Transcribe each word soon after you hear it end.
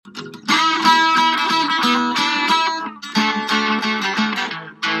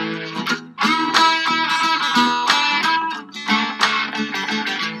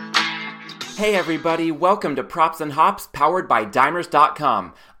Hey everybody, welcome to Props and Hops, powered by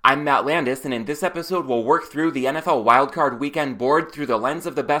Dimers.com. I'm Matt Landis, and in this episode we'll work through the NFL Wildcard Weekend board through the lens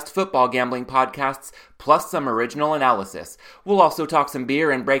of the best football gambling podcasts, plus some original analysis. We'll also talk some beer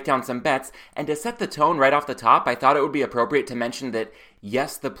and break down some bets, and to set the tone right off the top, I thought it would be appropriate to mention that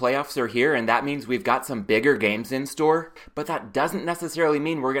yes, the playoffs are here, and that means we've got some bigger games in store, but that doesn't necessarily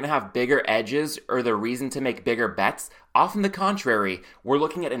mean we're going to have bigger edges or the reason to make bigger bets. Often the contrary, we're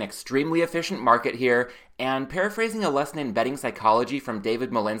looking at an extremely efficient market here, and paraphrasing a lesson in betting psychology from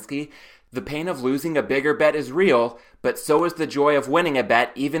David Malinsky, the pain of losing a bigger bet is real, but so is the joy of winning a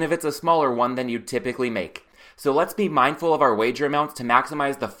bet, even if it's a smaller one than you'd typically make. So let's be mindful of our wager amounts to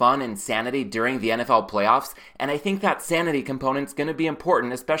maximize the fun and sanity during the NFL playoffs, and I think that sanity component's going to be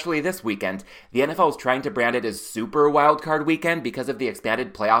important, especially this weekend. The NFL is trying to brand it as Super Wildcard Weekend because of the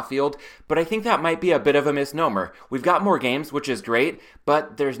expanded playoff field, but I think that might be a bit of a misnomer. We've got more games, which is great,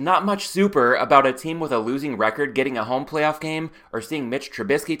 but there's not much super about a team with a losing record getting a home playoff game, or seeing Mitch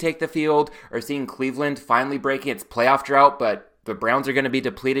Trubisky take the field, or seeing Cleveland finally breaking its playoff drought, but the Browns are going to be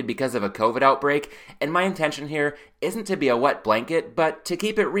depleted because of a COVID outbreak, and my intention here isn't to be a wet blanket, but to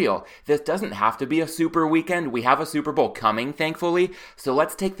keep it real. This doesn't have to be a super weekend. We have a Super Bowl coming, thankfully, so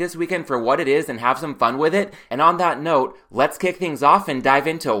let's take this weekend for what it is and have some fun with it. And on that note, let's kick things off and dive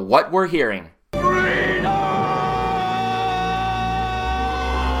into what we're hearing.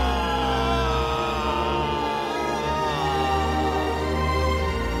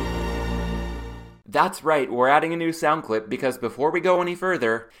 That's right, we're adding a new sound clip because before we go any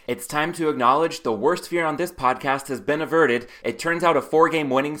further, it's time to acknowledge the worst fear on this podcast has been averted. It turns out a 4-game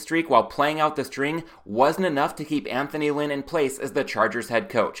winning streak while playing out the string wasn't enough to keep Anthony Lynn in place as the Chargers head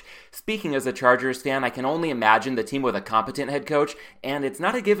coach. Speaking as a Chargers fan, I can only imagine the team with a competent head coach, and it's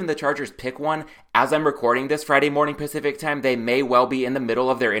not a given the Chargers pick one. As I'm recording this Friday morning Pacific time, they may well be in the middle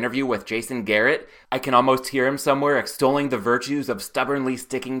of their interview with Jason Garrett. I can almost hear him somewhere extolling the virtues of stubbornly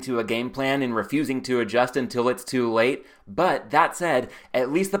sticking to a game plan and refusing to adjust until it's too late. But that said,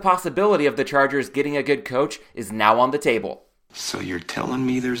 at least the possibility of the Chargers getting a good coach is now on the table. So you're telling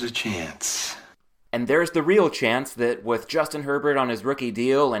me there's a chance? And there's the real chance that with Justin Herbert on his rookie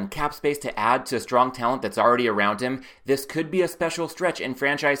deal and cap space to add to strong talent that's already around him, this could be a special stretch in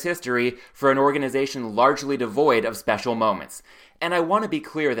franchise history for an organization largely devoid of special moments. And I want to be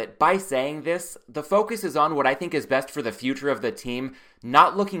clear that by saying this, the focus is on what I think is best for the future of the team,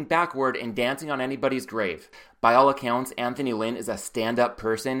 not looking backward and dancing on anybody's grave. By all accounts, Anthony Lynn is a stand-up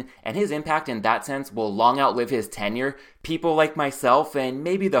person, and his impact in that sense will long outlive his tenure. People like myself and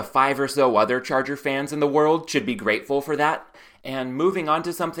maybe the 5 or so other Charger fans in the world should be grateful for that. And moving on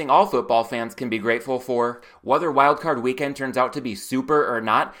to something all football fans can be grateful for, whether Wildcard Weekend turns out to be super or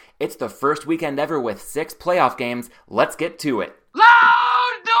not, it's the first weekend ever with 6 playoff games. Let's get to it.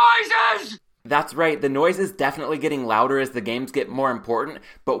 Loud noises! That's right, the noise is definitely getting louder as the games get more important,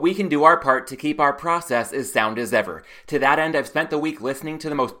 but we can do our part to keep our process as sound as ever. To that end, I've spent the week listening to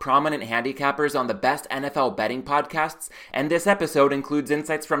the most prominent handicappers on the best NFL betting podcasts, and this episode includes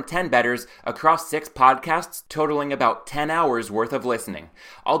insights from 10 bettors across 6 podcasts, totaling about 10 hours worth of listening.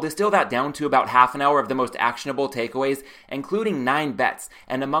 I'll distill that down to about half an hour of the most actionable takeaways, including 9 bets,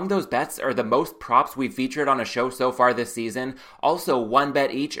 and among those bets are the most props we've featured on a show so far this season, also 1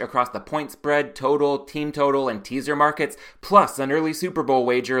 bet each across the point spread, total, team total, and teaser markets, plus an early Super Bowl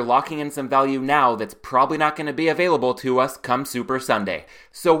wager locking in some value now that's probably not going to be available to us come Super Sunday.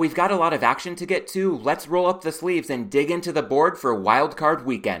 So we've got a lot of action to get to. Let's roll up the sleeves and dig into the board for Wildcard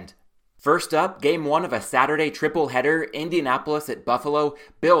Weekend. First up, Game 1 of a Saturday triple header, Indianapolis at Buffalo,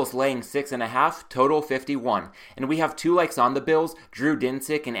 Bills laying 6.5, total 51. And we have 2 likes on the Bills, Drew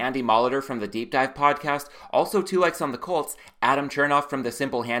Dinsick and Andy Molitor from the Deep Dive podcast, also 2 likes on the Colts, Adam Chernoff from the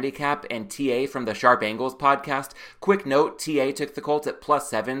Simple Handicap and TA from the Sharp Angles podcast. Quick note, TA took the Colts at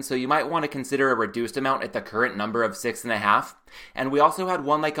 +7, so you might want to consider a reduced amount at the current number of 6.5. And we also had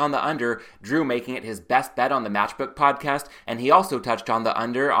 1 like on the under, Drew making it his best bet on the Matchbook podcast, and he also touched on the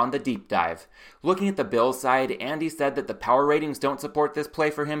under on the Deep Dive. Looking at the Bills side, Andy said that the power ratings don't support this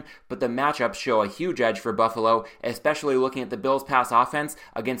play for him, but the matchups show a huge edge for Buffalo, especially looking at the Bills' pass offense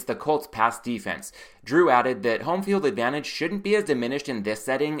against the Colts' pass defense. Drew added that home field advantage shouldn't be as diminished in this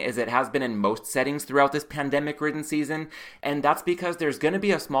setting as it has been in most settings throughout this pandemic-ridden season, and that's because there's going to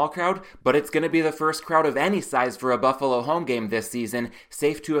be a small crowd, but it's going to be the first crowd of any size for a Buffalo home game this season.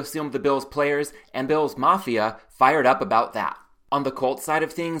 Safe to assume the Bills players and Bills Mafia fired up about that. On the Colts side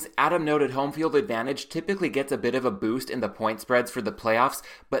of things, Adam noted home field advantage typically gets a bit of a boost in the point spreads for the playoffs,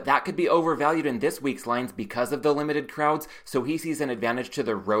 but that could be overvalued in this week's lines because of the limited crowds, so he sees an advantage to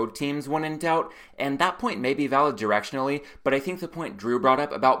the road teams when in doubt, and that point may be valid directionally, but I think the point Drew brought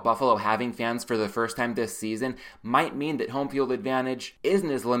up about Buffalo having fans for the first time this season might mean that home field advantage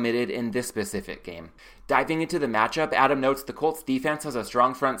isn't as limited in this specific game. Diving into the matchup, Adam notes the Colts defense has a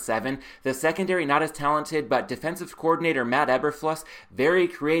strong front seven, the secondary not as talented, but defensive coordinator Matt Eberflus very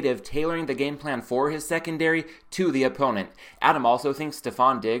creative, tailoring the game plan for his secondary to the opponent. Adam also thinks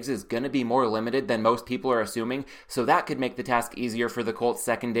Stephon Diggs is going to be more limited than most people are assuming, so that could make the task easier for the Colts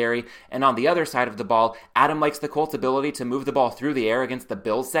secondary. And on the other side of the ball, Adam likes the Colts' ability to move the ball through the air against the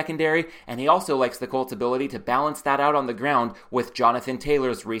Bills secondary, and he also likes the Colts' ability to balance that out on the ground with Jonathan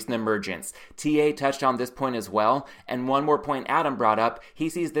Taylor's recent emergence. TA touched on this point as well, and one more point Adam brought up, he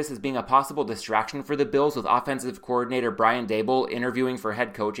sees this as being a possible distraction for the Bills with offensive coordinator Brian Daboll interviewing for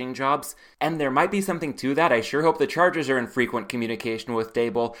head coaching jobs, and there might be something to that. I sure hope the Chargers are in frequent communication with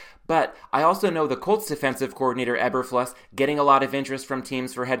Daboll, but I also know the Colts defensive coordinator Eberflus getting a lot of interest from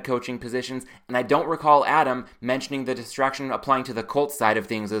teams for head coaching positions, and I don't recall Adam mentioning the distraction applying to the Colts side of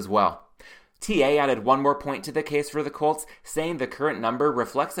things as well. TA added one more point to the case for the Colts, saying the current number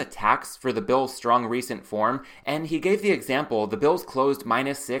reflects a tax for the Bills' strong recent form, and he gave the example the Bills closed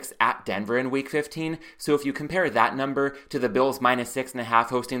 -6 at Denver in Week 15, so if you compare that number to the Bills -6.5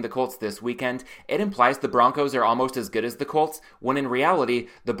 hosting the Colts this weekend, it implies the Broncos are almost as good as the Colts, when in reality,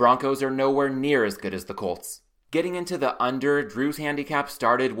 the Broncos are nowhere near as good as the Colts. Getting into the under, Drew's handicap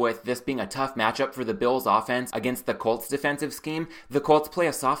started with this being a tough matchup for the Bills' offense against the Colts' defensive scheme. The Colts play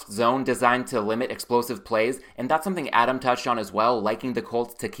a soft zone designed to limit explosive plays, and that's something Adam touched on as well, liking the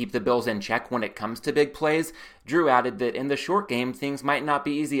Colts to keep the Bills in check when it comes to big plays. Drew added that in the short game, things might not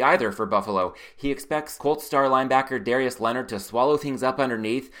be easy either for Buffalo. He expects Colts star linebacker Darius Leonard to swallow things up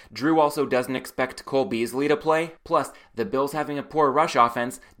underneath. Drew also doesn't expect Cole Beasley to play. Plus, the Bills having a poor rush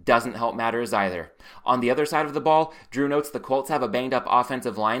offense doesn't help matters either. On the other side of the ball, Drew notes the Colts have a banged-up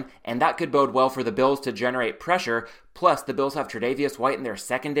offensive line, and that could bode well for the Bills to generate pressure. Plus, the Bills have Tre'Davious White in their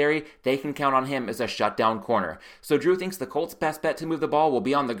secondary. They can count on him as a shutdown corner. So Drew thinks the Colts' best bet to move the ball will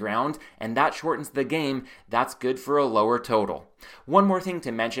be on the ground, and that shortens the game. That's good for a lower total. One more thing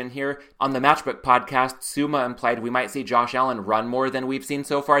to mention here. On the Matchbook podcast, Suma implied we might see Josh Allen run more than we've seen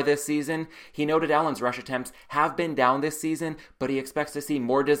so far this season. He noted Allen's rush attempts have been down this season, but he expects to see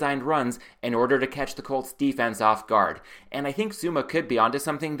more designed runs in order to catch the Colts' defense off guard. And I think Suma could be onto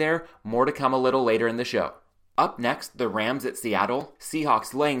something there. More to come a little later in the show. Up next, the Rams at Seattle.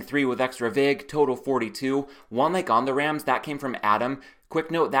 Seahawks laying 3 with extra vig, total 42. One leg on the Rams, that came from Adam. Quick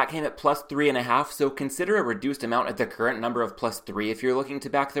note, that came at +3.5, so consider a reduced amount at the current number of +3 if you're looking to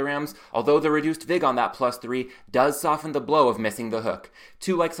back the Rams, although the reduced vig on that +3 does soften the blow of missing the hook.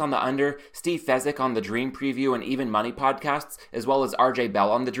 2 likes on the under, Steve Fezzik on the Dream Preview and Even Money podcasts, as well as RJ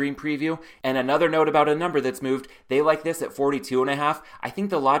Bell on the Dream Preview. And another note about a number that's moved, they like this at 42.5. I think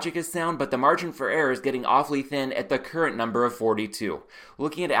the logic is sound, but the margin for error is getting awfully thin at the current number of 42.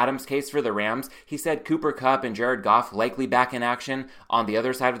 Looking at Adam's case for the Rams, he said Cooper Kupp and Jared Goff likely back in action. On the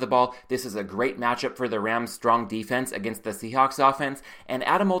other side of the ball, this is a great matchup for the Rams' strong defense against the Seahawks offense, and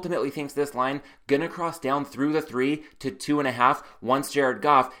Adam ultimately thinks this line gonna cross down through the 3 to 2.5 once Jared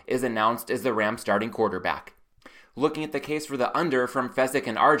Goff is announced as the Rams' starting quarterback. Looking at the case for the under from Fezzik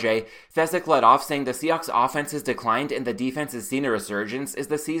and RJ, Fezzik led off saying the Seahawks offense has declined and the defense has seen a resurgence as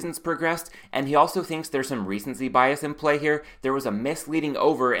the season's progressed, and he also thinks there's some recency bias in play here. There was a misleading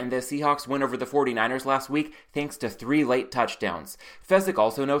over in the Seahawks win over the 49ers last week thanks to 3 late touchdowns. Fezzik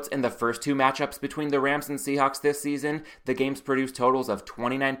also notes in the first 2 matchups between the Rams and Seahawks this season, the games produced totals of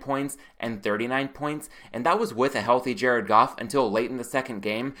 29 points and 39 points, and that was with a healthy Jared Goff until late in the second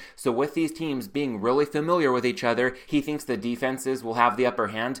game. So with these teams being really familiar with each other, he thinks the defenses will have the upper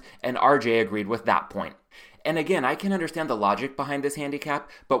hand, and RJ agreed with that point. And again, I can understand the logic behind this handicap,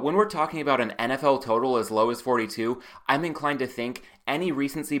 but when we're talking about an NFL total as low as 42, I'm inclined to think any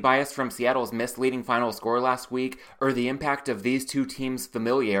recency bias from Seattle's misleading final score last week, or the impact of these two teams'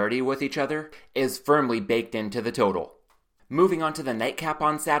 familiarity with each other, is firmly baked into the total. Moving on to the nightcap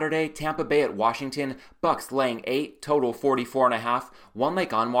on Saturday, Tampa Bay at Washington, Bucks laying 8, total 44.5. One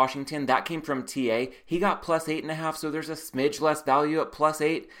leg on Washington, that came from TA. He got +8.5, so there's a smidge less value at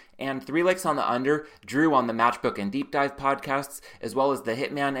 +8. And 3 legs on the under, Drew on the Matchbook and Deep Dive podcasts, as well as the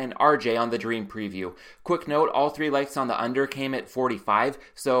Hitman and RJ on the Dream Preview. Quick note, all 3 legs on the under came at 45,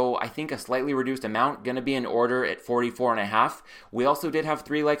 so I think a slightly reduced amount, going to be in order at 44.5. We also did have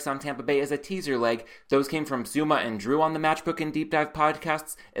 3 legs on Tampa Bay as a teaser leg. Those came from Suma and Drew on the Matchbook and Deep Dive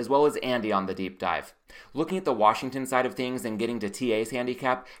podcasts, as well as Andy on the Deep Dive. Looking at the Washington side of things and getting to TA's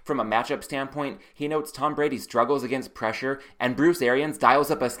handicap, from a matchup standpoint, he notes Tom Brady struggles against pressure, and Bruce Arians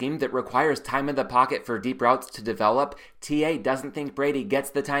dials up a scheme that requires time in the pocket for deep routes to develop. TA doesn't think Brady gets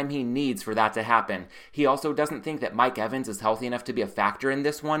the time he needs for that to happen. He also doesn't think that Mike Evans is healthy enough to be a factor in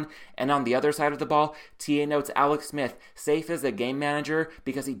this one. And on the other side of the ball, TA notes Alex Smith safe as a game manager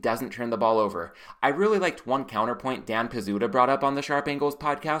because he doesn't turn the ball over. I really liked one counterpoint Dan Pizzuta brought up on the Sharp Angles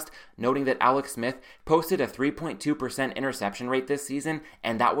podcast, noting that Alex Smith posted a 3.2% interception rate this season,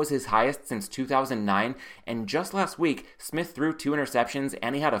 and that was his highest since 2009. And just last week, Smith threw 2 interceptions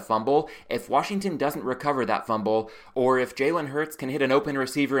and he had a fumble. If Washington doesn't recover that fumble, or if Jalen Hurts can hit an open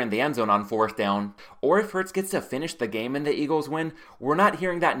receiver in the end zone on 4th down, or if Hurts gets to finish the game and the Eagles win, we're not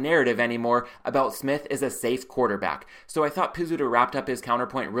hearing that narrative anymore about Smith as a safe quarterback. So I thought Pizzuta wrapped up his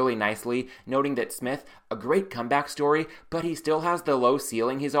counterpoint really nicely, noting that Smith, a great comeback story, but he still has the low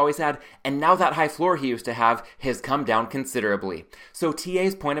ceiling he's always had, and now that high floor he used to have has come down considerably. So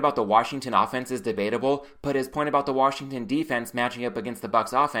TA's point about the Washington offense is debatable, but his point about the Washington defense matching up against the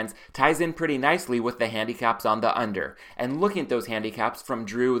Bucs offense ties in pretty nicely with the handicaps on the under. And looking at those handicaps from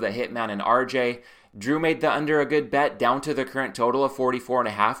Drew, the Hitman, and RJ, Drew made the under a good bet down to the current total of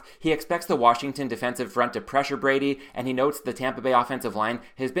 44.5. He expects the Washington defensive front to pressure Brady, and he notes the Tampa Bay offensive line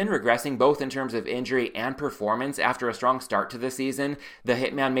has been regressing both in terms of injury and performance after a strong start to the season. The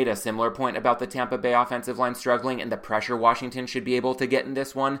Hitman made a similar point about the Tampa Bay offensive line struggling and the pressure Washington should be able to get in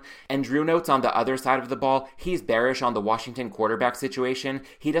this one. And Drew notes on the other side of the ball, he's bearish on the Washington quarterback situation.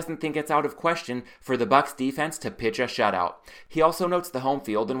 He doesn't think it's out of question for the Bucs defense to pitch a shutout. He also notes the home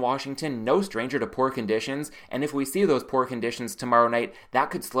field in Washington, no stranger to poor conditions, and if we see those poor conditions tomorrow night, that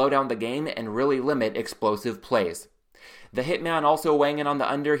could slow down the game and really limit explosive plays. The Hitman also weighing in on the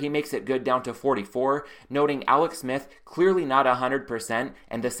under, he makes it good down to 44, noting Alex Smith clearly not 100%,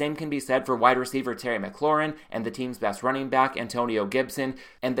 and the same can be said for wide receiver Terry McLaurin and the team's best running back Antonio Gibson,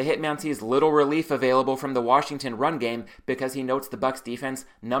 and the Hitman sees little relief available from the Washington run game because he notes the Bucs defense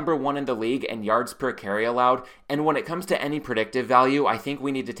number 1 in the league in yards per carry allowed, and when it comes to any predictive value, I think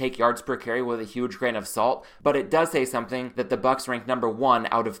we need to take yards per carry with a huge grain of salt, but it does say something that the Bucs rank number 1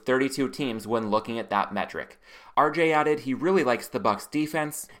 out of 32 teams when looking at that metric. RJ added he really likes the Bucs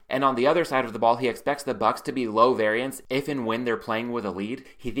defense, and on the other side of the ball, he expects the Bucs to be low variance if and when they're playing with a lead.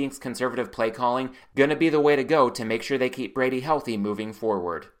 He thinks conservative play calling gonna be the way to go to make sure they keep Brady healthy moving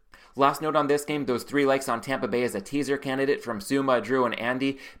forward. Last note on this game, those 3 likes on Tampa Bay as a teaser candidate from Suma, Drew, and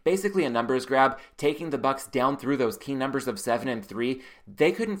Andy. Basically a numbers grab, taking the Bucs down through those key numbers of 7 and 3.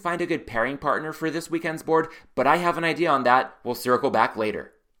 They couldn't find a good pairing partner for this weekend's board, but I have an idea on that. We'll circle back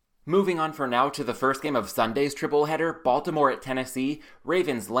later. Moving on for now to the first game of Sunday's triple header, Baltimore at Tennessee.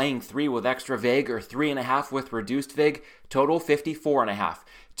 Ravens laying 3 with extra vig or 3.5 with reduced vig, total 54.5.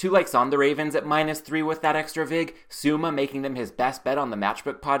 2 likes on the Ravens at -3 with that extra vig. Suma making them his best bet on the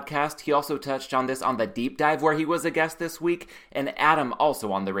Matchbook podcast. He also touched on this on the deep dive where he was a guest this week. And Adam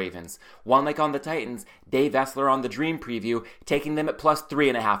also on the Ravens. 1 like on the Titans. Dave Essler on the Dream preview, taking them at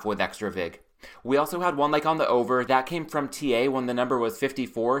 +3.5 with extra vig. We also had 1 like on the over. That came from TA when the number was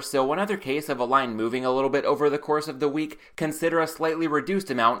 54, so another case of a line moving a little bit over the course of the week. Consider a slightly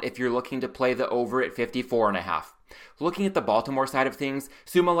reduced amount if you're looking to play the over at 54.5. Looking at the Baltimore side of things,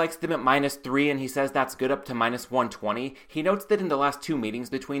 Suma likes them at -3 and he says that's good up to -120. He notes that in the last 2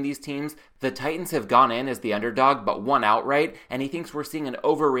 meetings between these teams, the Titans have gone in as the underdog but won outright, and he thinks we're seeing an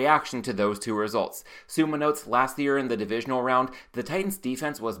overreaction to those 2 results. Suma notes last year in the divisional round, the Titans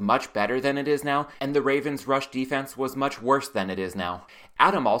defense was much better than it is now, and the Ravens rush defense was much worse than it is now.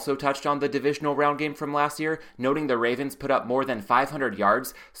 Adam also touched on the divisional round game from last year, noting the Ravens put up more than 500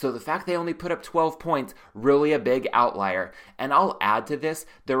 yards, so the fact they only put up 12 points, really a big outlier. And I'll add to this,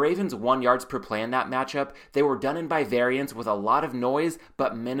 the Ravens won yards per play in that matchup. They were done in by variance with a lot of noise,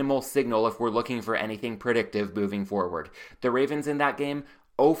 but minimal signal if we're looking for anything predictive moving forward. The Ravens in that game,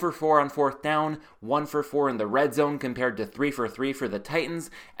 0 for 4 on 4th down, 1 for 4 in the red zone compared to 3 for 3 for the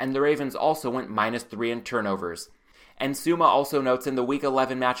Titans, and the Ravens also went -3 in turnovers. And Suma also notes in the Week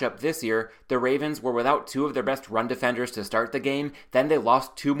 11 matchup this year, the Ravens were without 2 of their best run defenders to start the game, then they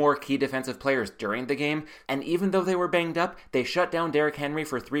lost 2 more key defensive players during the game, and even though they were banged up, they shut down Derrick Henry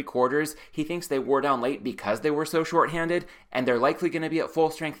for 3 quarters. He thinks they wore down late because they were so short-handed, and they're likely going to be at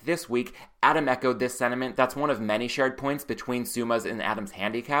full strength this week. Adam echoed this sentiment. That's one of many shared points between Suma's and Adam's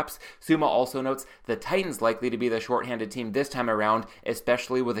handicaps. Suma also notes the Titans likely to be the short-handed team this time around,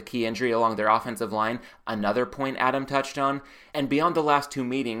 especially with a key injury along their offensive line, another point Adam touched on. And beyond the last 2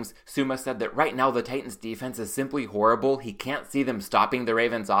 meetings, Suma said that right now the Titans defense is simply horrible. He can't see them stopping the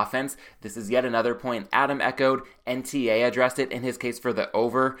Ravens offense. This is yet another point Adam echoed, and TA addressed it in his case for the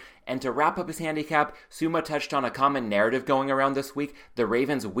over. And to wrap up his handicap, Suma touched on a common narrative going around this week, the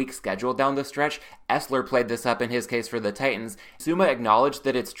Ravens' weak schedule down the stretch. Essler played this up in his case for the Titans. Suma acknowledged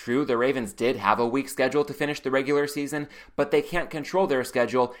that it's true the Ravens did have a weak schedule to finish the regular season, but they can't control their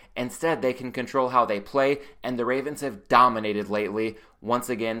schedule. Instead, they can control how they play, and the Ravens have dominated lately. Once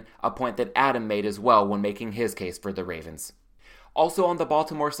again, a point that Adam made as well when making his case for the Ravens. Also on the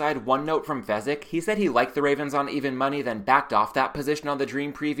Baltimore side, one note from Fezzik. He said he liked the Ravens on even money, then backed off that position on the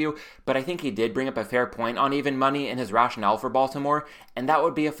Dream Preview, but I think he did bring up a fair point on even money in his rationale for Baltimore, and that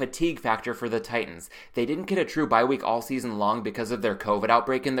would be a fatigue factor for the Titans. They didn't get a true bye week all season long because of their COVID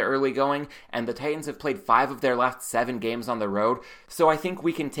outbreak in the early going, and the Titans have played 5 of their last 7 games on the road, so I think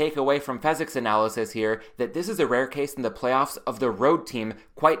we can take away from Fezzik's analysis here that this is a rare case in the playoffs of the road team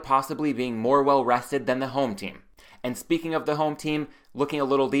quite possibly being more well-rested than the home team. And speaking of the home team, looking a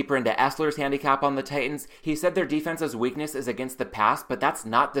little deeper into Essler's handicap on the Titans, he said their defense's weakness is against the pass, but that's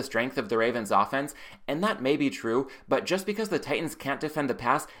not the strength of the Ravens' offense, and that may be true, but just because the Titans can't defend the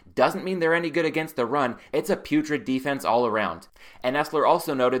pass doesn't mean they're any good against the run. It's a putrid defense all around. And Essler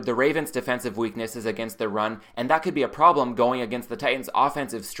also noted the Ravens' defensive weakness is against the run, and that could be a problem going against the Titans'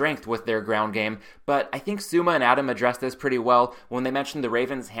 offensive strength with their ground game, but I think Suma and Adam addressed this pretty well when they mentioned the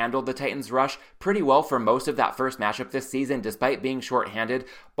Ravens handled the Titans' rush pretty well for most of that first matchup this season, despite being short-handed.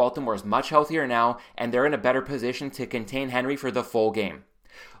 Baltimore's much healthier now, and they're in a better position to contain Henry for the full game.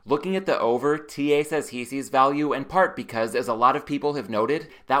 Looking at the over, TA says he sees value in part because, as a lot of people have noted,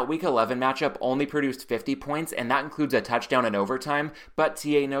 that Week 11 matchup only produced 50 points, and that includes a touchdown in overtime, but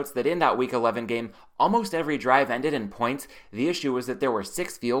TA notes that in that Week 11 game, almost every drive ended in points. The issue was that there were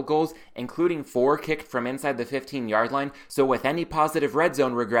 6 field goals, including 4 kicked from inside the 15-yard line, so with any positive red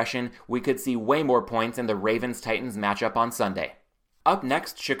zone regression, we could see way more points in the Ravens-Titans matchup on Sunday. Up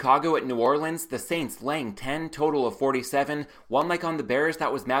next, Chicago at New Orleans, the Saints laying 10, total of 47. One leg on the Bears,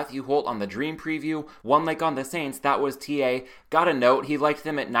 that was Matthew Holt on the Dream Preview. One leg on the Saints, that was TA. Got a note, he liked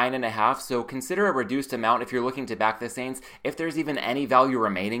them at 9.5, so consider a reduced amount if you're looking to back the Saints, if there's even any value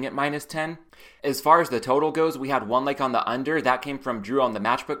remaining at minus 10. As far as the total goes, we had one leg on the under, that came from Drew on the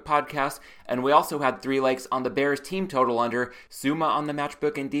Matchbook podcast, and we also had 3 legs on the Bears team total under, Suma on the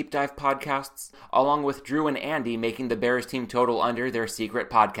Matchbook and Deep Dive podcasts, along with Drew and Andy making the Bears team total under their secret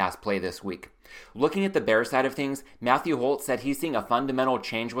podcast play this week. Looking at the Bears side of things, Matthew Holt said he's seeing a fundamental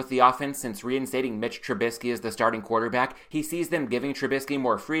change with the offense since reinstating Mitch Trubisky as the starting quarterback. He sees them giving Trubisky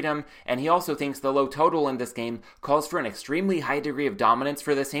more freedom, and he also thinks the low total in this game calls for an extremely high degree of dominance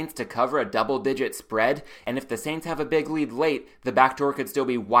for the Saints to cover a double-digit spread, and if the Saints have a big lead late, the back door could still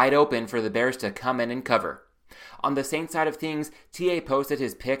be wide open for the Bears to come in and cover. On the Saints side of things, TA posted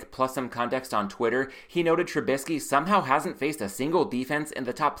his pick plus some context on Twitter. He noted Trubisky somehow hasn't faced a single defense in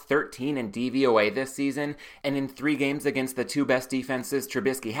the top 13 in DVOA this season, and in 3 games against the 2 best defenses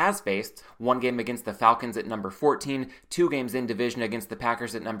Trubisky has faced, 1 game against the Falcons at number 14, 2 games in division against the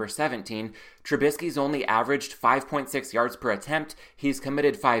Packers at number 17, Trubisky's only averaged 5.6 yards per attempt, he's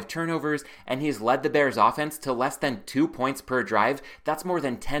committed 5 turnovers, and he's led the Bears offense to less than 2 points per drive. That's more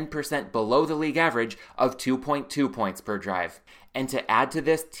than 10% below the league average of 2.2 points per drive. And to add to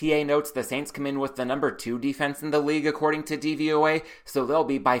this, TA notes the Saints come in with the number 2 defense in the league according to DVOA, so they'll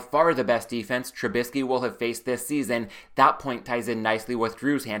be by far the best defense Trubisky will have faced this season. That point ties in nicely with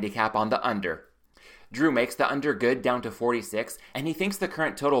Drew's handicap on the under. Drew makes the under good down to 46, and he thinks the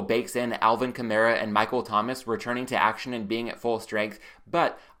current total bakes in Alvin Kamara and Michael Thomas returning to action and being at full strength,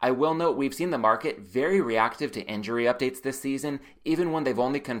 but I will note we've seen the market very reactive to injury updates this season, even when they've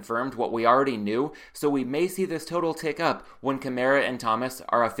only confirmed what we already knew, so we may see this total tick up when Kamara and Thomas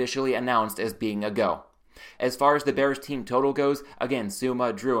are officially announced as being a go. As far as the Bears team total goes, again,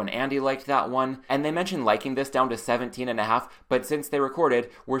 Suma, Drew, and Andy liked that one, and they mentioned liking this down to 17.5, but since they recorded,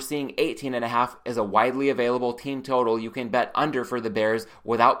 we're seeing 18.5 as a widely available team total you can bet under for the Bears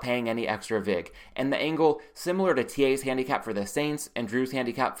without paying any extra vig. And the angle, similar to TA's handicap for the Saints and Drew's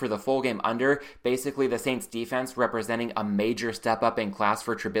handicap for the full game under, basically the Saints defense representing a major step up in class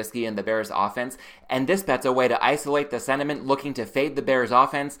for Trubisky and the Bears offense, and this bet's a way to isolate the sentiment looking to fade the Bears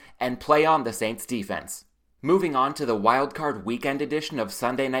offense and play on the Saints defense. Moving on to the wildcard weekend edition of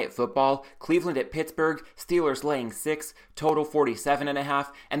Sunday Night Football, Cleveland at Pittsburgh, Steelers laying 6, total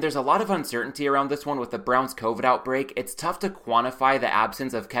 47.5, and there's a lot of uncertainty around this one with the Browns' COVID outbreak. It's tough to quantify the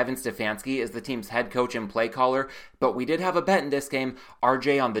absence of Kevin Stefanski as the team's head coach and play caller, but we did have a bet in this game,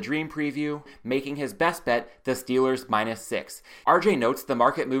 RJ on the Dream Preview, making his best bet the Steelers -6. RJ notes the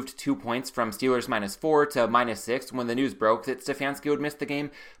market moved 2 points from Steelers -4 to -6 when the news broke that Stefanski would miss the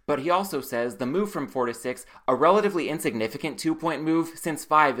game, but he also says the move from 4 to 6 A relatively insignificant 2-point move since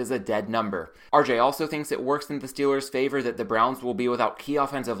 5 is a dead number. RJ also thinks it works in the Steelers' favor that the Browns will be without key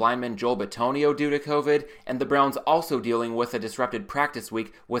offensive lineman Joel Bitonio due to COVID, and the Browns also dealing with a disrupted practice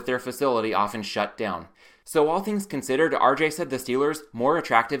week with their facility often shut down. So all things considered, RJ said the Steelers more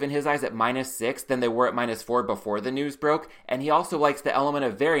attractive in his eyes at -6 than they were at -4 before the news broke, and he also likes the element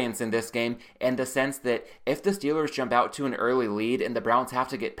of variance in this game in the sense that if the Steelers jump out to an early lead and the Browns have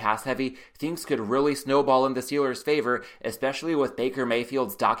to get pass heavy, things could really snowball in the Steelers' favor, especially with Baker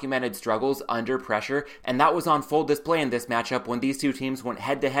Mayfield's documented struggles under pressure, and that was on full display in this matchup when these two teams went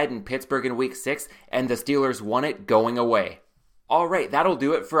head-to-head in Pittsburgh in Week 6, and the Steelers won it going away. Alright, that'll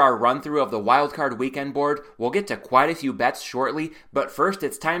do it for our run-through of the wildcard weekend board. We'll get to quite a few bets shortly, but first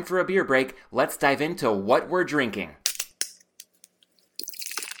it's time for a beer break. Let's dive into what we're drinking.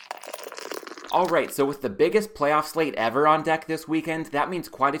 Alright, so with the biggest playoff slate ever on deck this weekend, that means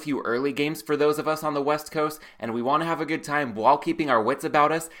quite a few early games for those of us on the West Coast, and we want to have a good time while keeping our wits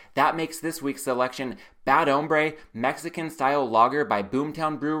about us. That makes this week's selection Bad Hombre Mexican-style lager by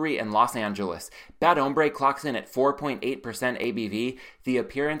Boomtown Brewery in Los Angeles. Bad Hombre clocks in at 4.8% ABV. The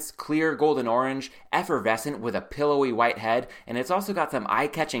appearance, clear golden orange, effervescent with a pillowy white head, and it's also got some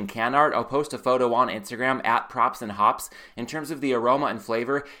eye-catching can art. I'll post a photo on Instagram at Props and Hops. In terms of the aroma and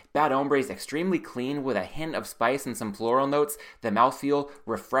flavor, Bad Hombre is extremely clean with a hint of spice and some floral notes. The mouthfeel,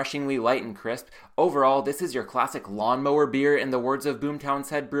 refreshingly light and crisp. Overall, this is your classic lawnmower beer in the words of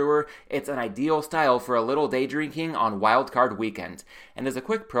Boomtown's head brewer. It's an ideal style for a little day drinking on wildcard weekend. And as a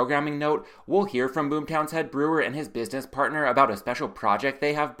quick programming note, we'll hear from Boomtown's head brewer and his business partner about a special project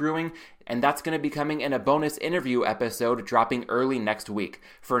they have brewing, and that's going to be coming in a bonus interview episode dropping early next week.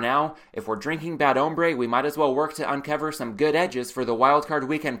 For now, if we're drinking Bad Hombre, we might as well work to uncover some good edges for the wildcard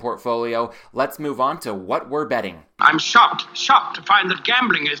weekend portfolio. Let's move on to what we're betting. I'm shocked to find that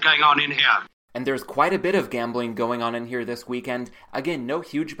gambling is going on in here. And there's quite a bit of gambling going on in here this weekend. Again, no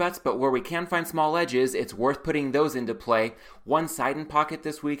huge bets, but where we can find small edges, it's worth putting those into play. One side in pocket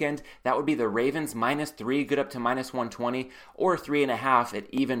this weekend, that would be the Ravens -3, good up to -120, or 3.5 at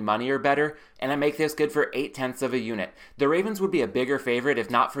even money or better, and I make this good for 0.8 of a unit. The Ravens would be a bigger favorite if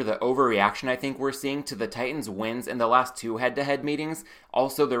not for the overreaction I think we're seeing to the Titans' wins in the last two head-to-head meetings.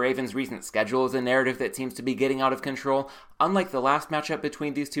 Also, the Ravens' recent schedule is a narrative that seems to be getting out of control. Unlike the last matchup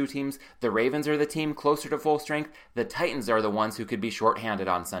between these two teams, the Ravens are the team closer to full strength. The Titans are the ones who could be shorthanded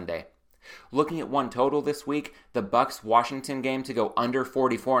on Sunday. Looking at one total this week, the Bucs-Washington game to go under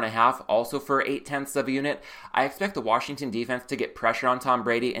 44.5, also for 0.8 of a unit. I expect the Washington defense to get pressure on Tom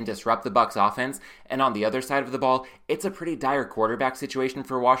Brady and disrupt the Bucs offense, and on the other side of the ball, it's a pretty dire quarterback situation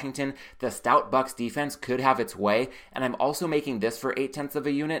for Washington. The stout Bucs defense could have its way, and I'm also making this for 0.8 of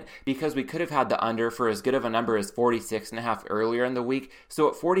a unit because we could have had the under for as good of a number as 46.5 earlier in the week, so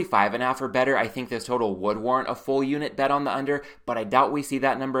at 45.5 or better, I think this total would warrant a full unit bet on the under, but I doubt we see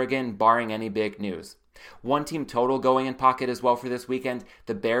that number again, barring any big news. One team total going in pocket as well for this weekend,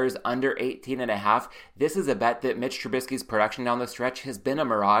 the Bears under 18.5. This is a bet that Mitch Trubisky's production down the stretch has been a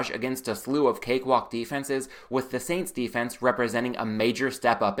mirage against a slew of cakewalk defenses, with the Saints defense representing a major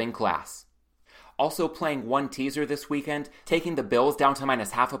step up in class. Also playing one teaser this weekend, taking the Bills down to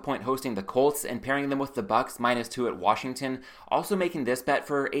 -0.5 point hosting the Colts and pairing them with the Bucs -2 at Washington. Also making this bet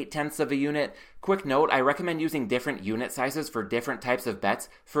for 0.8 of a unit. Quick note, I recommend using different unit sizes for different types of bets.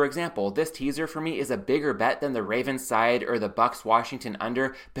 For example, this teaser for me is a bigger bet than the Ravens side or the Bucs-Washington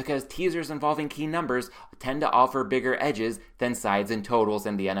under because teasers involving key numbers tend to offer bigger edges than sides and totals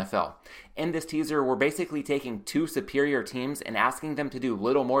in the NFL. In this teaser, we're basically taking two superior teams and asking them to do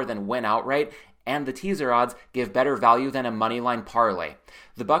little more than win outright, and the teaser odds give better value than a moneyline parlay.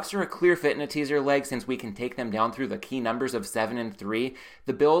 The Bucs are a clear fit in a teaser leg since we can take them down through the key numbers of 7 and 3.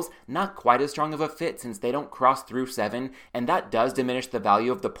 The Bills, not quite as strong of a fit since they don't cross through 7, and that does diminish the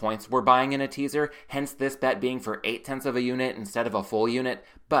value of the points we're buying in a teaser, hence this bet being for 0.8 of a unit instead of a full unit.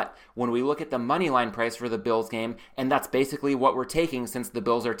 But when we look at the moneyline price for the Bills game, and that's basically what we're taking since the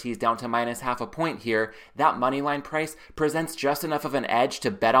Bills are teased down to -0.5 point here, that moneyline price presents just enough of an edge to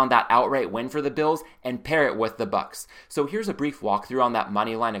bet on that outright win for the Bills and pair it with the Bucs. So here's a brief walkthrough on that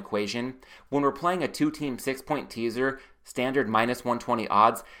moneyline equation. When we're playing a two-team 6-point teaser, standard -120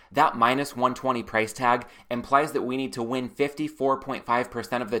 odds, that -120 price tag implies that we need to win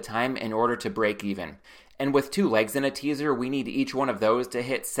 54.5% of the time in order to break even. And with 2 legs in a teaser, we need each one of those to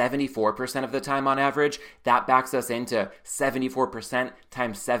hit 74% of the time on average. That backs us into 74%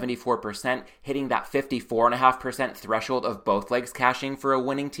 times 74%, hitting that 54.5% threshold of both legs cashing for a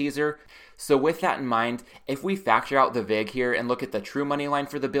winning teaser. So with that in mind, if we factor out the VIG here and look at the true money line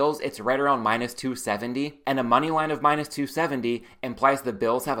for the Bills, it's right around minus 270. And a money line of minus 270 implies the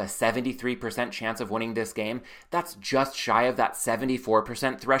Bills have a 73% chance of winning this game. That's just shy of that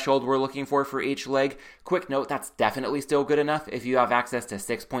 74% threshold we're looking for each leg. Quick note, that's definitely still good enough if you have access to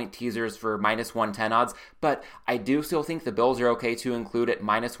 6-point teasers for minus 110 odds, but I do still think the Bills are okay to include at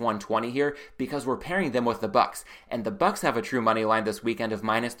minus 120 here because we're pairing them with the Bucs. And the Bucs have a true money line this weekend of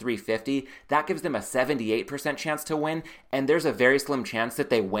minus 350. That gives them a 78% chance to win, and there's a very slim chance that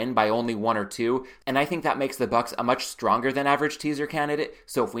they win by only 1 or 2, and I think that makes the Bucs a much stronger than average teaser candidate,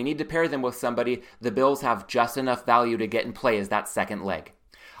 so if we need to pair them with somebody, the Bills have just enough value to get in play as that second leg.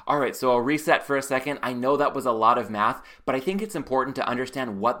 Alright, so I'll reset for a second. I know that was a lot of math, but I think it's important to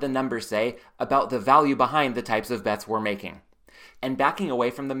understand what the numbers say about the value behind the types of bets we're making. And backing away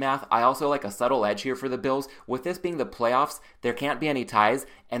from the math, I also like a subtle edge here for the Bills. With this being the playoffs, there can't be any ties,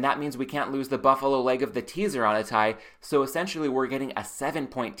 and that means we can't lose the Buffalo leg of the teaser on a tie, so essentially we're getting a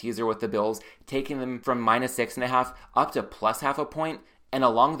 7-point teaser with the Bills, taking them from minus 6.5 up to plus half a point, and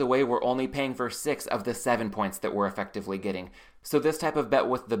along the way we're only paying for 6 of the 7 points that we're effectively getting. So this type of bet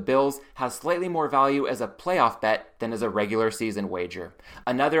with the Bills has slightly more value as a playoff bet than as a regular season wager.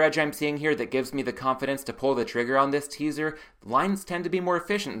 Another edge I'm seeing here that gives me the confidence to pull the trigger on this teaser, lines tend to be more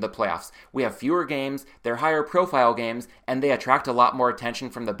efficient in the playoffs. We have fewer games, they're higher profile games, and they attract a lot more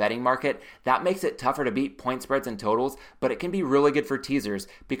attention from the betting market. That makes it tougher to beat point spreads and totals, but it can be really good for teasers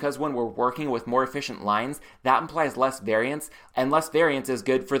because when we're working with more efficient lines, that implies less variance, and less variance is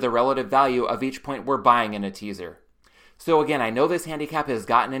good for the relative value of each point we're buying in a teaser. So again, I know this handicap has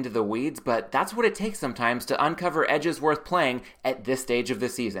gotten into the weeds, but that's what it takes sometimes to uncover edges worth playing at this stage of the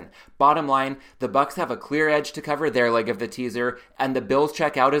season. Bottom line, the Bucs have a clear edge to cover their leg of the teaser, and the Bills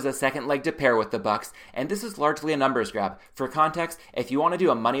check out as a second leg to pair with the Bucs, and this is largely a numbers grab. For context, if you want to do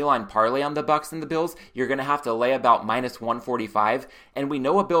a moneyline parlay on the Bucs and the Bills, you're going to have to lay about minus 145, and we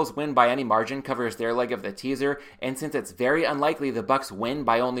know a Bills win by any margin covers their leg of the teaser, and since it's very unlikely the Bucs win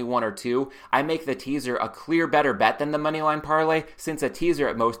by only 1 or 2, I make the teaser a clear better bet than the moneyline parlay, since a teaser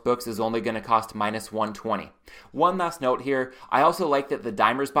at most books is only going to cost minus 120. One last note here, I also like that the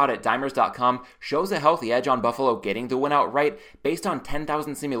Dimers bot at Dimers.com shows a healthy edge on Buffalo getting the win outright. Based on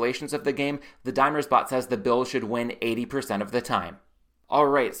 10,000 simulations of the game, the Dimers bot says the Bills should win 80% of the time.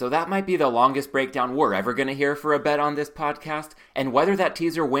 Alright, so that might be the longest breakdown we're ever going to hear for a bet on this podcast, and whether that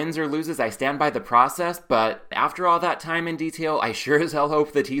teaser wins or loses, I stand by the process, but after all that time and detail, I sure as hell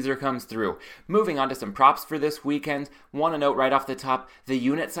hope the teaser comes through. Moving on to some props for this weekend, want to note right off the top, the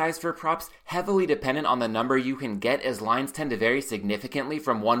unit size for props heavily dependent on the number you can get as lines tend to vary significantly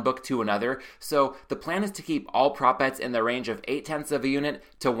from one book to another, so the plan is to keep all prop bets in the range of 0.8 of a unit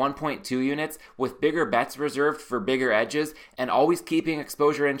to 1.2 units, with bigger bets reserved for bigger edges, and always keeping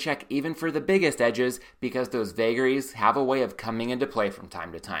exposure in check even for the biggest edges because those vagaries have a way of coming into play from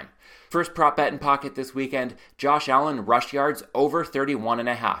time to time. First prop bet in pocket this weekend, Josh Allen rush yards over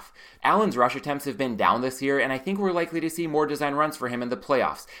 31.5. Allen's rush attempts have been down this year, and I think we're likely to see more design runs for him in the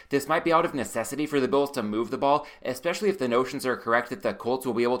playoffs. This might be out of necessity for the Bills to move the ball, especially if the notions are correct that the Colts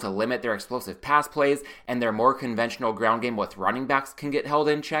will be able to limit their explosive pass plays and their more conventional ground game with running backs can get held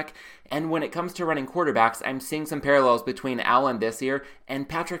in check. And when it comes to running quarterbacks, I'm seeing some parallels between Allen this year and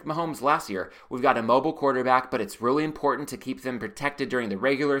Patrick Mahomes last year. We've got a mobile quarterback, but it's really important to keep them protected during the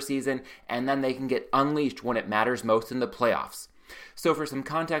regular season, and then they can get unleashed when it matters most in the playoffs. So for some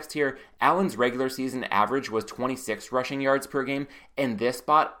context here, Allen's regular season average was 26 rushing yards per game. In this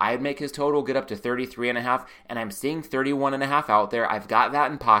spot, I'd make his total get up to 33.5, and I'm seeing 31.5 out there. I've got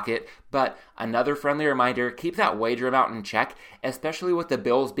that in pocket, but another friendly reminder, keep that wager amount in check, especially with the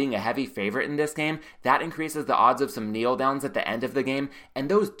Bills being a heavy favorite in this game. That increases the odds of some kneel downs at the end of the game, and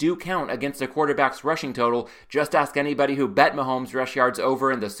those do count against a quarterback's rushing total. Just ask anybody who bet Mahomes' rush yards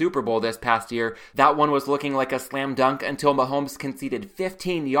over in the Super Bowl this past year. That one was looking like a slam dunk until Mahomes conceded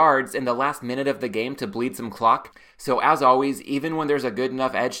 15 yards in the last minute of the game to bleed some clock. So as always, even when there's a good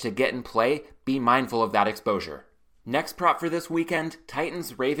enough edge to get in play, be mindful of that exposure. Next prop for this weekend,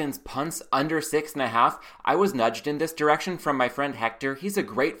 Titans-Ravens punts under 6.5. I was nudged in this direction from my friend Hector. He's a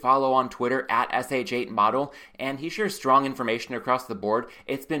great follow on Twitter at sh8model, and he shares strong information across the board.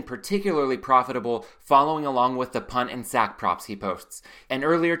 It's been particularly profitable following along with the punt and sack props he posts. And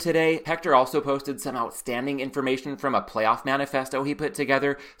earlier today, Hector also posted some outstanding information from a playoff manifesto he put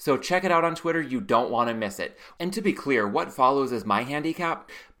together, so check it out on Twitter. You don't want to miss it. And to be clear, what follows is my handicap,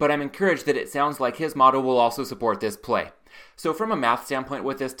 but I'm encouraged that it sounds like his model will also support this play. So from a math standpoint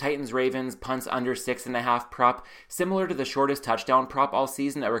with this Titans-Ravens punts under 6.5 prop, similar to the shortest touchdown prop all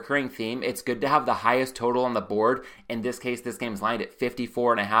season, a recurring theme, it's good to have the highest total on the board. In this case, this game's lined at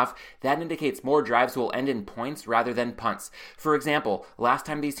 54.5. That indicates more drives will end in points rather than punts. For example, last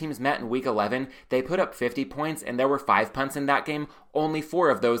time these teams met in Week 11, they put up 50 points and there were 5 punts in that game. Only 4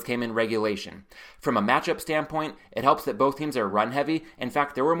 of those came in regulation. From a matchup standpoint, it helps that both teams are run-heavy. In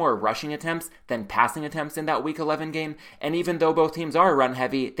fact, there were more rushing attempts than passing attempts in that Week 11 game, and even though both teams are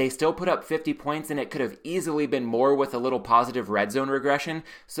run-heavy, they still put up 50 points, and it could have easily been more with a little positive red zone regression.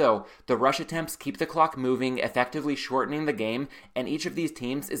 So, the rush attempts keep the clock moving, effectively shortening the game, and each of these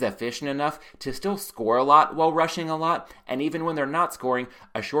teams is efficient enough to still score a lot while rushing a lot, and even when they're not scoring,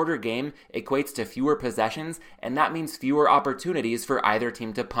 a shorter game equates to fewer possessions, and that means fewer opportunities for either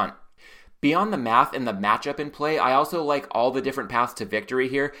team to punt. Beyond the math and the matchup in play, I also like all the different paths to victory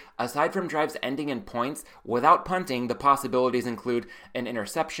here. Aside from drives ending in points, without punting, the possibilities include an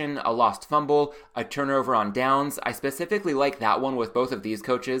interception, a lost fumble, a turnover on downs. I specifically like that one with both of these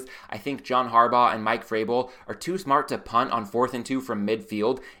coaches. I think John Harbaugh and Mike Vrabel are too smart to punt on 4th and 2 from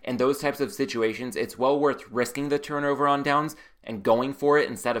midfield. In those types of situations, it's well worth risking the turnover on downs and going for it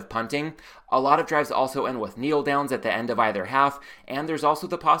instead of punting. A lot of drives also end with kneel downs at the end of either half, and there's also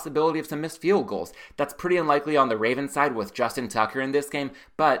the possibility of some missed field goals. That's pretty unlikely on the Ravens side with Justin Tucker in this game,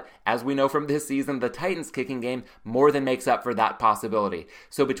 but as we know from this season, the Titans kicking game more than makes up for that possibility.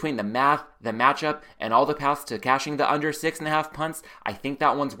 So between the math, the matchup, and all the paths to cashing the under 6.5 punts, I think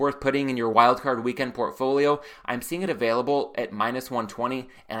that one's worth putting in your wildcard weekend portfolio. I'm seeing it available at -120,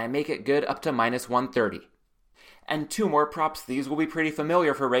 and I make it good up to -130. And 2 more props. These will be pretty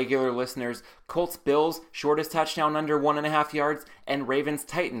familiar for regular listeners. Colts-Bills, shortest touchdown under 1.5 yards, and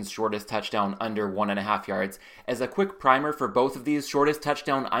Ravens-Titans, shortest touchdown under 1.5 yards. As a quick primer for both of these shortest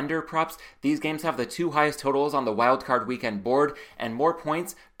touchdown under props, these games have the 2 highest totals on the wildcard weekend board, and more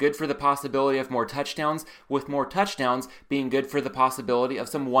points, good for the possibility of more touchdowns, with more touchdowns being good for the possibility of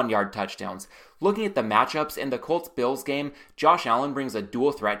some 1-yard touchdowns. Looking at the matchups in the Colts-Bills game, Josh Allen brings a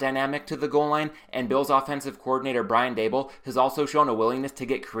dual threat dynamic to the goal line, and Bills offensive coordinator Brian Daboll has also shown a willingness to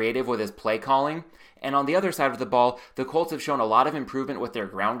get creative with his play calling. And on the other side of the ball, the Colts have shown a lot of improvement with their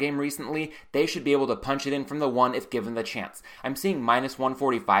ground game recently. They should be able to punch it in from the 1 if given the chance. I'm seeing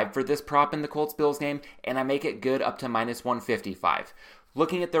 -145 for this prop in the Colts-Bills game, and I make it good up to -155.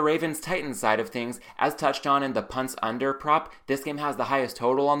 Looking at the Ravens-Titans side of things, as touched on in the punts under prop, this game has the highest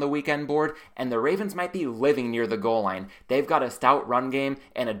total on the weekend board, and the Ravens might be living near the goal line. They've got a stout run game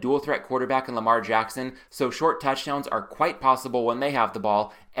and a dual-threat quarterback in Lamar Jackson, so short touchdowns are quite possible when they have the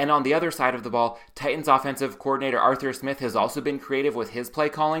ball. And on the other side of the ball, Titans offensive coordinator Arthur Smith has also been creative with his play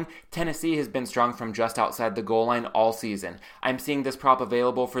calling. Tennessee has been strong from just outside the goal line all season. I'm seeing this prop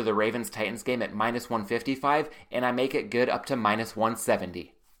available for the Ravens-Titans game at -155, and I make it good up to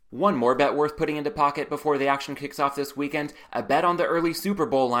 -170. One more bet worth putting into pocket before the action kicks off this weekend, a bet on the early Super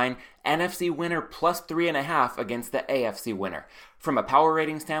Bowl line, NFC winner +3.5 against the AFC winner. From a power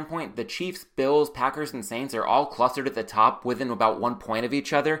rating standpoint, the Chiefs, Bills, Packers, and Saints are all clustered at the top within about 1 point of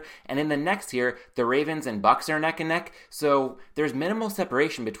each other, and in the next tier, the Ravens and Bucks are neck and neck, so there's minimal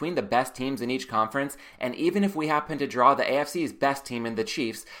separation between the best teams in each conference, and even if we happen to draw the AFC's best team in the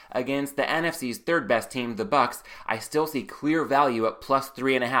Chiefs against the NFC's third best team, the Bucks, I still see clear value at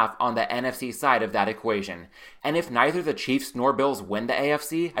 +3.5 on the NFC side of that equation. And if neither the Chiefs nor Bills win the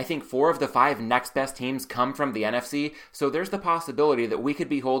AFC, I think 4 of the 5 next best teams come from the NFC, so there's the possibility that we could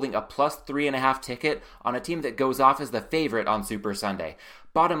be holding a +3.5 ticket on a team that goes off as the favorite on Super Sunday.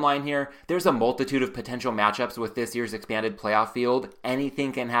 Bottom line here, there's a multitude of potential matchups with this year's expanded playoff field.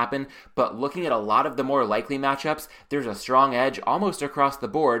 Anything can happen, but looking at a lot of the more likely matchups, there's a strong edge almost across the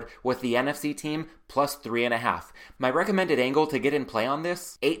board with the NFC team +3.5. My recommended angle to get in play on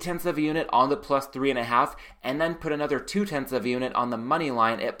this, 0.8 of a unit on the +3.5, and then put another 0.2 of a unit on the money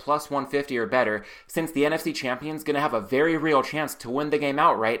line at +150 or better, since the NFC champion's going to have a very real chance to win the game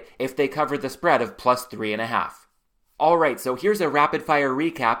outright if they cover the spread of +3.5. Alright, so here's a rapid-fire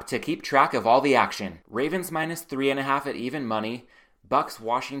recap to keep track of all the action. Ravens -3.5 at even money, Bucks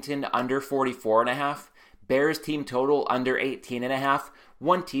Washington under 44.5, Bears team total under 18.5,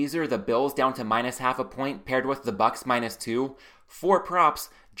 1 teaser, the Bills down to -0.5 point paired with the Bucks -2. 4 props,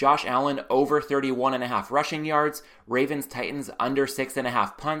 Josh Allen over 31.5 rushing yards, Ravens Titans under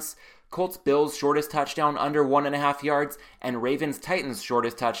 6.5 punts, Colts Bills shortest touchdown under 1.5 yards, and Ravens Titans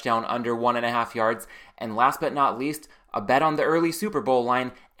shortest touchdown under 1.5 yards, and last but not least, a bet on the early Super Bowl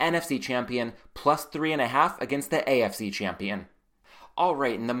line, NFC champion plus 3.5 against the AFC champion.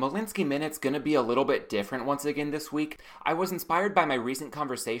 Alright, and the Malinsky Minute's gonna be a little bit different once again this week. I was inspired by my recent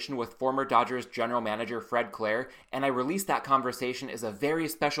conversation with former Dodgers general manager Fred Claire, and I released that conversation as a very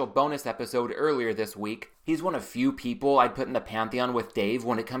special bonus episode earlier this week. He's one of few people I'd put in the pantheon with Dave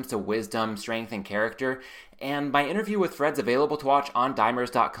when it comes to wisdom, strength, and character, and my interview with Fred's available to watch on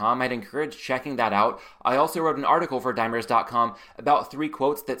Dimers.com. I'd encourage checking that out. I also wrote an article for Dimers.com about 3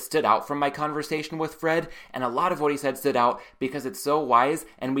 quotes that stood out from my conversation with Fred, and a lot of what he said stood out because it's so wise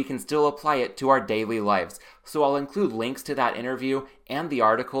and we can still apply it to our daily lives. So I'll include links to that interview and the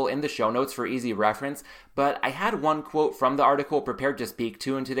article in the show notes for easy reference, but I had one quote from the article prepared to speak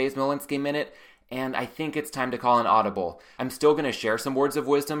to in today's Malinsky Minute, and I think it's time to call an audible. I'm still going to share some words of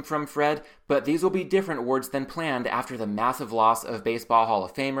wisdom from Fred, but these will be different words than planned after the massive loss of Baseball Hall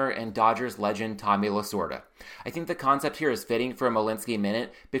of Famer and Dodgers legend Tommy Lasorda. I think the concept here is fitting for a Malinsky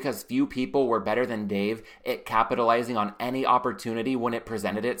Minute because few people were better than Dave at capitalizing on any opportunity when it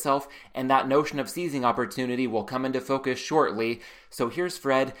presented itself, and that notion of seizing opportunity will come into focus shortly. So here's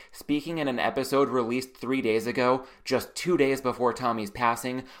Fred speaking in an episode released 3 days ago, just 2 days before Tommy's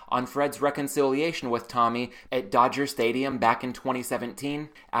passing, on Fred's reconciliation with Tommy at Dodger Stadium back in 2017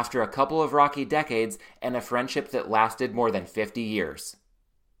 after a couple of rocky decades and a friendship that lasted more than 50 years.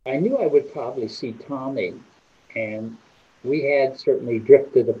 I knew I would probably see Tommy, and we had certainly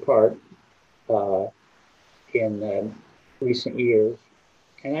drifted apart in recent years,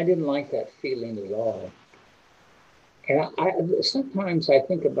 and I didn't like that feeling at all. And I sometimes I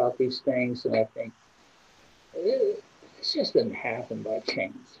think about these things, and I think, this just didn't happen by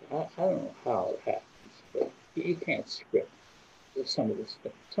chance. I don't know how it happens, but you can't script some of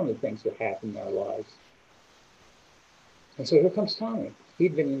the things that happen in our lives. And so here comes Tommy.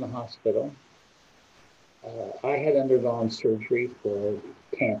 He'd been in the hospital. I had undergone surgery for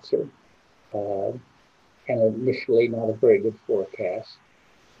cancer, and initially not a very good forecast.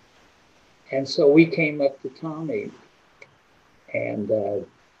 And so we came up to Tommy, and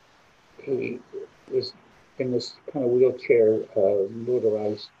he was in this kind of wheelchair,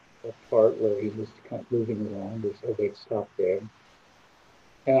 motorized part where he was kind of moving along. So they'd stop there.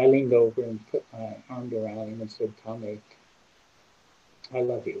 And I leaned over and put my arm around him and said, Tommy, I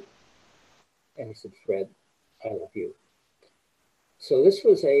love you. And he said, Fred, I love you. So this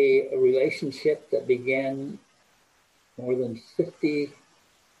was a relationship that began more than 50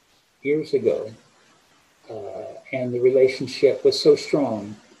 years ago. And the relationship was so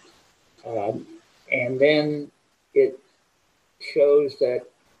strong. And then it shows that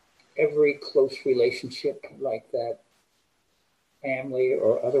every close relationship like that, family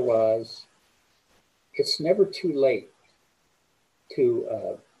or otherwise, it's never too late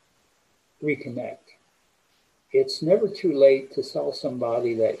to reconnect. It's never too late to tell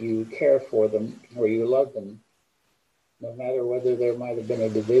somebody that you care for them or you love them, no matter whether there might have been a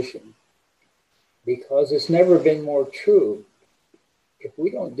division. Because it's never been more true. If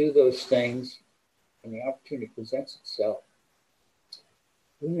we don't do those things and the opportunity presents itself,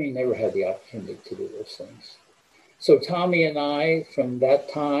 we may never have the opportunity to do those things. So Tommy and I, from that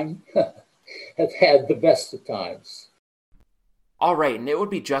time, have had the best of times. All right, and it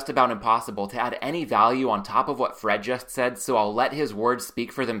would be just about impossible to add any value on top of what Fred just said, so I'll let his words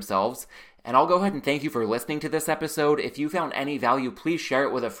speak for themselves. And I'll go ahead and thank you for listening to this episode. If you found any value, please share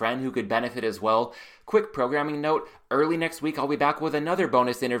it with a friend who could benefit as well. Quick programming note, early next week I'll be back with another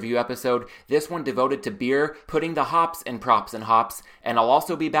bonus interview episode, this one devoted to beer, putting the hops in props and hops, and I'll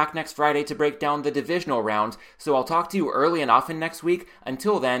also be back next Friday to break down the divisional round, so I'll talk to you early and often next week.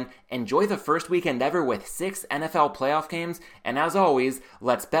 Until then, enjoy the first weekend ever with 6 NFL playoff games, and as always,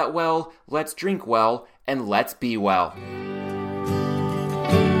 let's bet well, let's drink well, and let's be well.